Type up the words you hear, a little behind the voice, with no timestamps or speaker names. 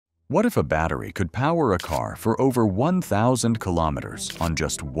What if a battery could power a car for over 1,000 kilometers on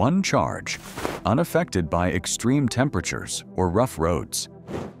just one charge, unaffected by extreme temperatures or rough roads?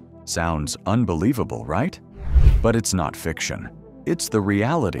 Sounds unbelievable, right? But it's not fiction. It's the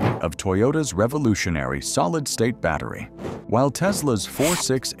reality of Toyota's revolutionary solid-state battery. While Tesla's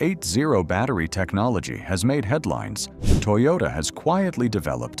 4680 battery technology has made headlines, Toyota has quietly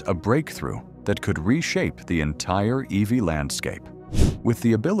developed a breakthrough that could reshape the entire EV landscape. With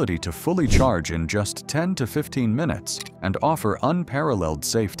the ability to fully charge in just 10 to 15 minutes and offer unparalleled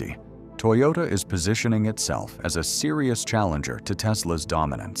safety, Toyota is positioning itself as a serious challenger to Tesla's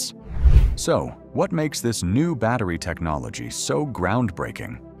dominance. So, what makes this new battery technology so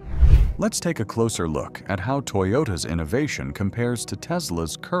groundbreaking? Let's take a closer look at how Toyota's innovation compares to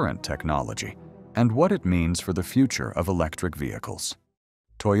Tesla's current technology and what it means for the future of electric vehicles.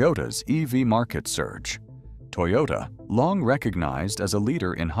 Toyota's EV market surge. Toyota, long recognized as a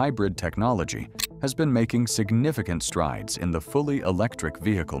leader in hybrid technology, has been making significant strides in the fully electric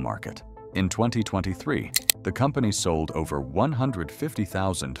vehicle market. In 2023, the company sold over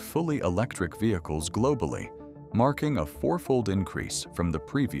 150,000 fully electric vehicles globally, marking a fourfold increase from the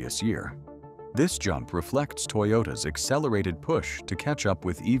previous year. This jump reflects Toyota's accelerated push to catch up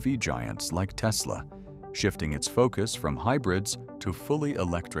with EV giants like Tesla, shifting its focus from hybrids to fully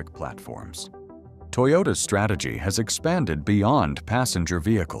electric platforms. Toyota's strategy has expanded beyond passenger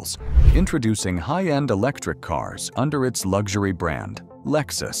vehicles, introducing high-end electric cars under its luxury brand,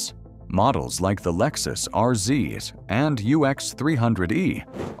 Lexus. Models like the Lexus RZ and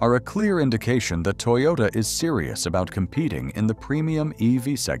UX300e are a clear indication that Toyota is serious about competing in the premium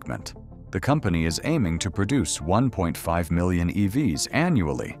EV segment. The company is aiming to produce 1.5 million EVs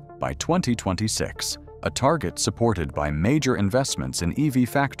annually by 2026, a target supported by major investments in EV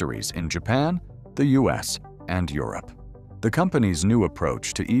factories in Japan, the US, and Europe. The company's new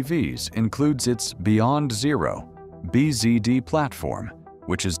approach to EVs includes its Beyond Zero (BZD) platform,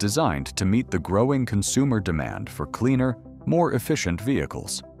 which is designed to meet the growing consumer demand for cleaner, more efficient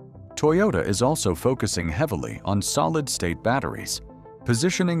vehicles. Toyota is also focusing heavily on solid-state batteries,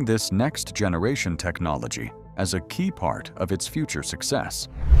 positioning this next-generation technology as a key part of its future success.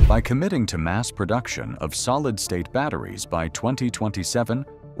 By committing to mass production of solid-state batteries by 2027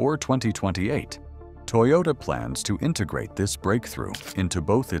 or 2028, Toyota plans to integrate this breakthrough into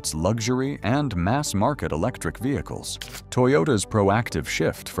both its luxury and mass-market electric vehicles. Toyota's proactive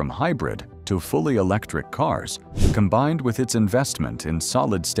shift from hybrid to fully electric cars, combined with its investment in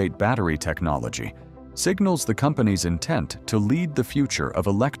solid-state battery technology, signals the company's intent to lead the future of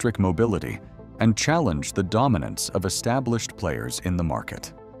electric mobility and challenge the dominance of established players in the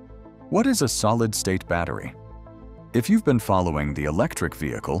market. What is a solid-state battery? If you've been following the electric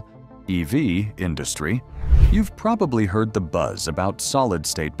vehicle (EV) industry, you've probably heard the buzz about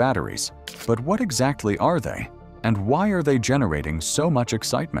solid-state batteries. But what exactly are they, and why are they generating so much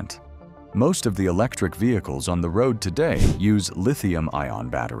excitement? Most of the electric vehicles on the road today use lithium-ion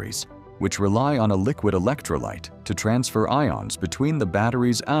batteries, which rely on a liquid electrolyte to transfer ions between the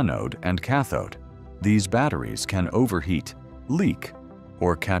battery's anode and cathode. These batteries can overheat, leak,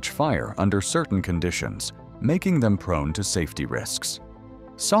 or catch fire under certain conditions, making them prone to safety risks.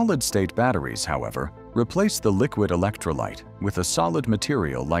 Solid-state batteries, however, replace the liquid electrolyte with a solid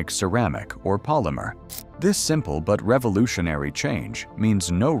material like ceramic or polymer. This simple but revolutionary change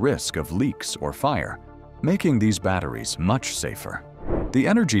means no risk of leaks or fire, making these batteries much safer. The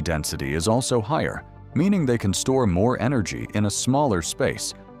energy density is also higher, meaning they can store more energy in a smaller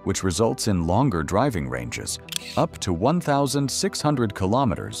space, which results in longer driving ranges, up to 1,600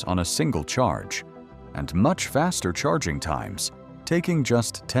 kilometers on a single charge, and much faster charging times, taking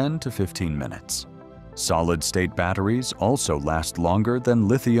just 10 to 15 minutes. Solid-state batteries also last longer than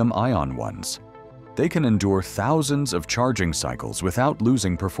lithium-ion ones. They can endure thousands of charging cycles without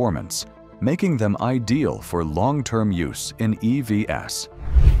losing performance, making them ideal for long-term use in EVs.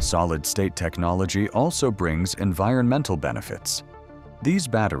 Solid-state technology also brings environmental benefits. These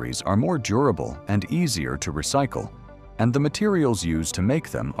batteries are more durable and easier to recycle, and the materials used to make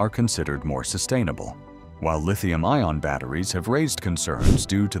them are considered more sustainable. While lithium-ion batteries have raised concerns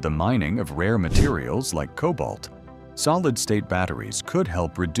due to the mining of rare materials like cobalt, solid-state batteries could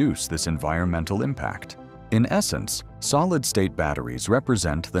help reduce this environmental impact. In essence, solid-state batteries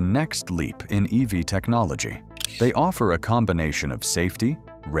represent the next leap in EV technology. They offer a combination of safety,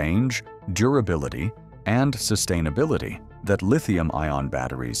 range, durability, and sustainability that lithium-ion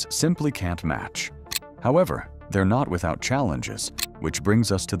batteries simply can't match. However, they're not without challenges, which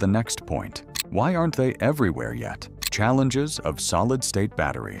brings us to the next point. Why aren't they everywhere yet? Challenges of solid-state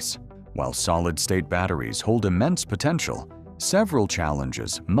batteries. While solid-state batteries hold immense potential, Several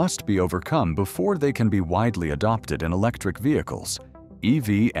challenges must be overcome before they can be widely adopted in electric vehicles,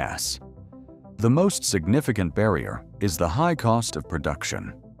 EVs. The most significant barrier is the high cost of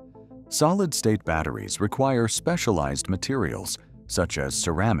production. Solid-state batteries require specialized materials, such as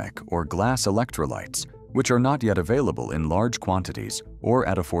ceramic or glass electrolytes, which are not yet available in large quantities or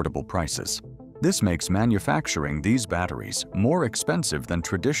at affordable prices. This makes manufacturing these batteries more expensive than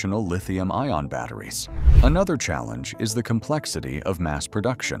traditional lithium-ion batteries. Another challenge is the complexity of mass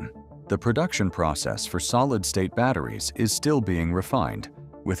production. The production process for solid-state batteries is still being refined,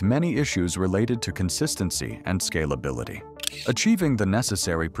 with many issues related to consistency and scalability. Achieving the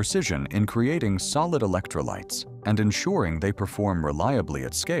necessary precision in creating solid electrolytes and ensuring they perform reliably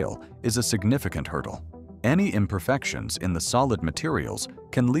at scale is a significant hurdle. Any imperfections in the solid materials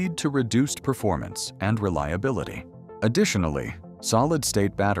can lead to reduced performance and reliability. Additionally,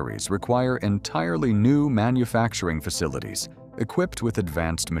 solid-state batteries require entirely new manufacturing facilities equipped with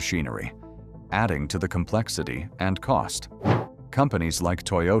advanced machinery, adding to the complexity and cost. Companies like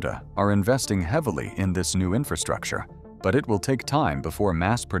Toyota are investing heavily in this new infrastructure, but it will take time before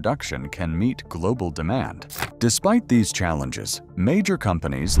mass production can meet global demand. Despite these challenges, major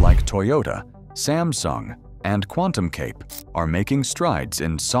companies like Toyota, Samsung, and Quantum Cape are making strides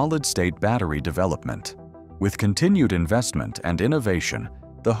in solid-state battery development. With continued investment and innovation,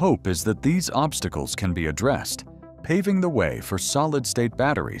 the hope is that these obstacles can be addressed, paving the way for solid-state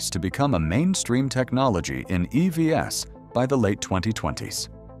batteries to become a mainstream technology in EVs by the late 2020s.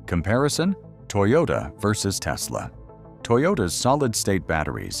 Comparison: Toyota versus Tesla. Toyota's solid-state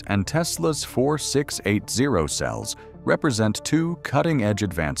batteries and Tesla's 4680 cells represent two cutting-edge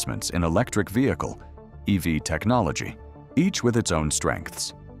advancements in electric vehicle (EV) technology, each with its own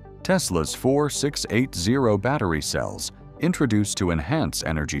strengths. Tesla's 4680 battery cells, introduced to enhance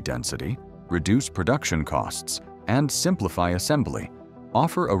energy density, reduce production costs, and simplify assembly,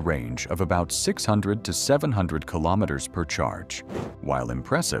 offer a range of about 600 to 700 kilometers per charge. While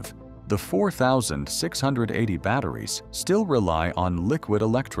impressive, the 4680 batteries still rely on liquid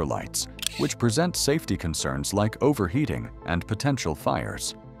electrolytes, which present safety concerns like overheating and potential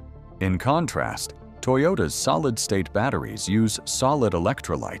fires. In contrast, Toyota's solid-state batteries use solid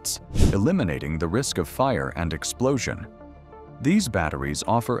electrolytes, eliminating the risk of fire and explosion. These batteries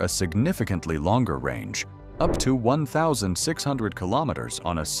offer a significantly longer range, up to 1,600 kilometers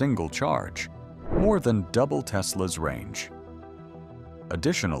on a single charge, more than double Tesla's range.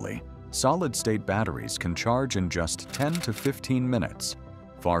 Additionally, solid-state batteries can charge in just 10 to 15 minutes,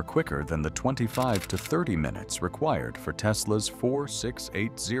 far quicker than the 25 to 30 minutes required for Tesla's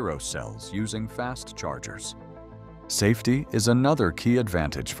 4680 cells using fast chargers. Safety is another key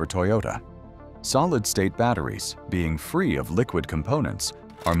advantage for Toyota. Solid-state batteries, being free of liquid components,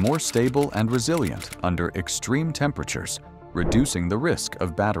 are more stable and resilient under extreme temperatures, reducing the risk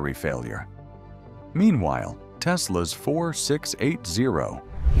of battery failure. Meanwhile, Tesla's 4680,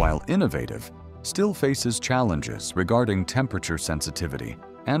 while innovative, still faces challenges regarding temperature sensitivity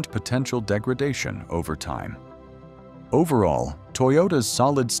and potential degradation over time. Overall, Toyota's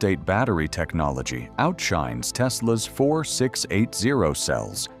solid-state battery technology outshines Tesla's 4680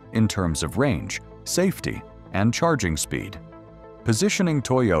 cells in terms of range, safety, and charging speed, positioning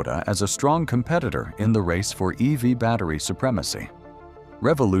Toyota as a strong competitor in the race for EV battery supremacy.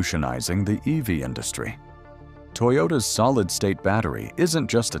 Revolutionizing the EV industry. Toyota's solid-state battery isn't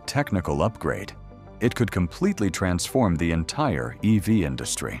just a technical upgrade. It could completely transform the entire EV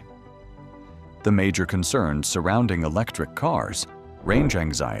industry. The major concerns surrounding electric cars, range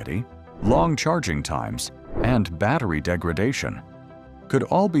anxiety, long charging times, and battery degradation could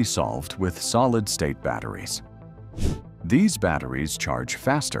all be solved with solid-state batteries. These batteries charge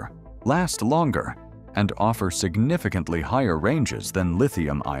faster, last longer, and offer significantly higher ranges than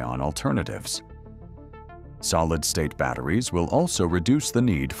lithium-ion alternatives. Solid-state batteries will also reduce the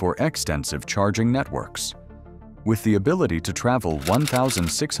need for extensive charging networks. With the ability to travel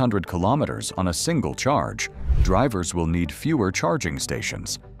 1,600 kilometers on a single charge, drivers will need fewer charging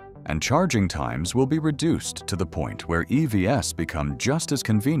stations, and charging times will be reduced to the point where EVs become just as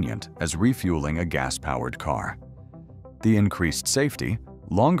convenient as refueling a gas-powered car. The increased safety,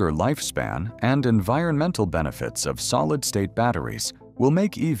 longer lifespan, and environmental benefits of solid-state batteries will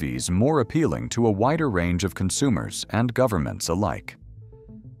make EVs more appealing to a wider range of consumers and governments alike.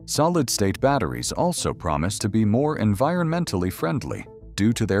 Solid-state batteries also promise to be more environmentally friendly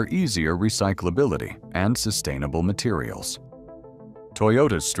due to their easier recyclability and sustainable materials.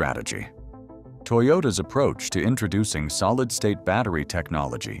 Toyota's strategy. Toyota's approach to introducing solid-state battery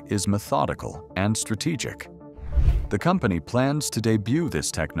technology is methodical and strategic. The company plans to debut this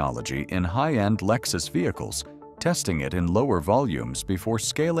technology in high-end Lexus vehicles testing it in lower volumes before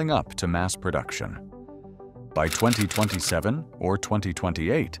scaling up to mass production. By 2027 or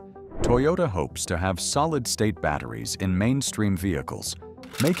 2028, Toyota hopes to have solid-state batteries in mainstream vehicles,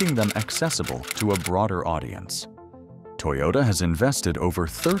 making them accessible to a broader audience. Toyota has invested over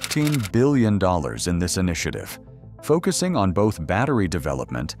 $13 billion in this initiative, focusing on both battery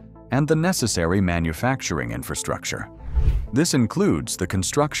development and the necessary manufacturing infrastructure. This includes the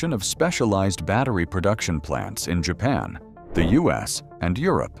construction of specialized battery production plants in Japan, the US, and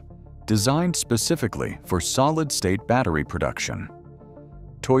Europe, designed specifically for solid-state battery production.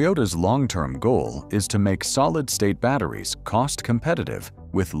 Toyota's long-term goal is to make solid-state batteries cost-competitive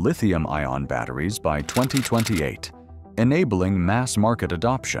with lithium-ion batteries by 2028, enabling mass-market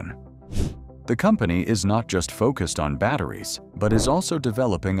adoption. The company is not just focused on batteries, but is also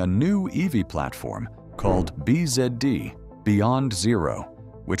developing a new EV platform called BZD, Beyond Zero,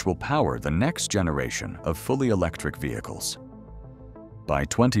 which will power the next generation of fully electric vehicles. By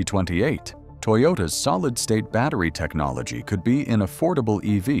 2028, Toyota's solid-state battery technology could be in affordable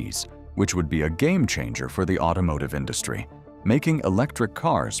EVs, which would be a game-changer for the automotive industry, making electric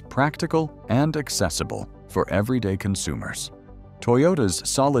cars practical and accessible for everyday consumers. Toyota's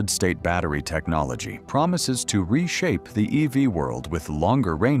solid-state battery technology promises to reshape the EV world with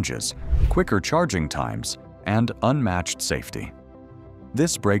longer ranges, quicker charging times, and unmatched safety.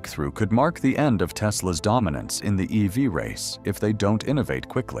 This breakthrough could mark the end of Tesla's dominance in the EV race if they don't innovate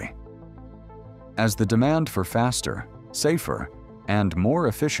quickly. As the demand for faster, safer, and more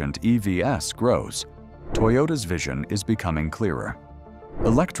efficient EVs grows, Toyota's vision is becoming clearer.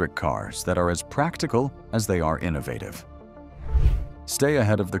 Electric cars that are as practical as they are innovative. Stay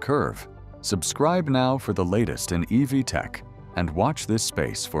ahead of the curve. Subscribe now for the latest in EV tech and watch this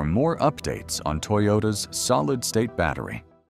space for more updates on Toyota's solid-state battery.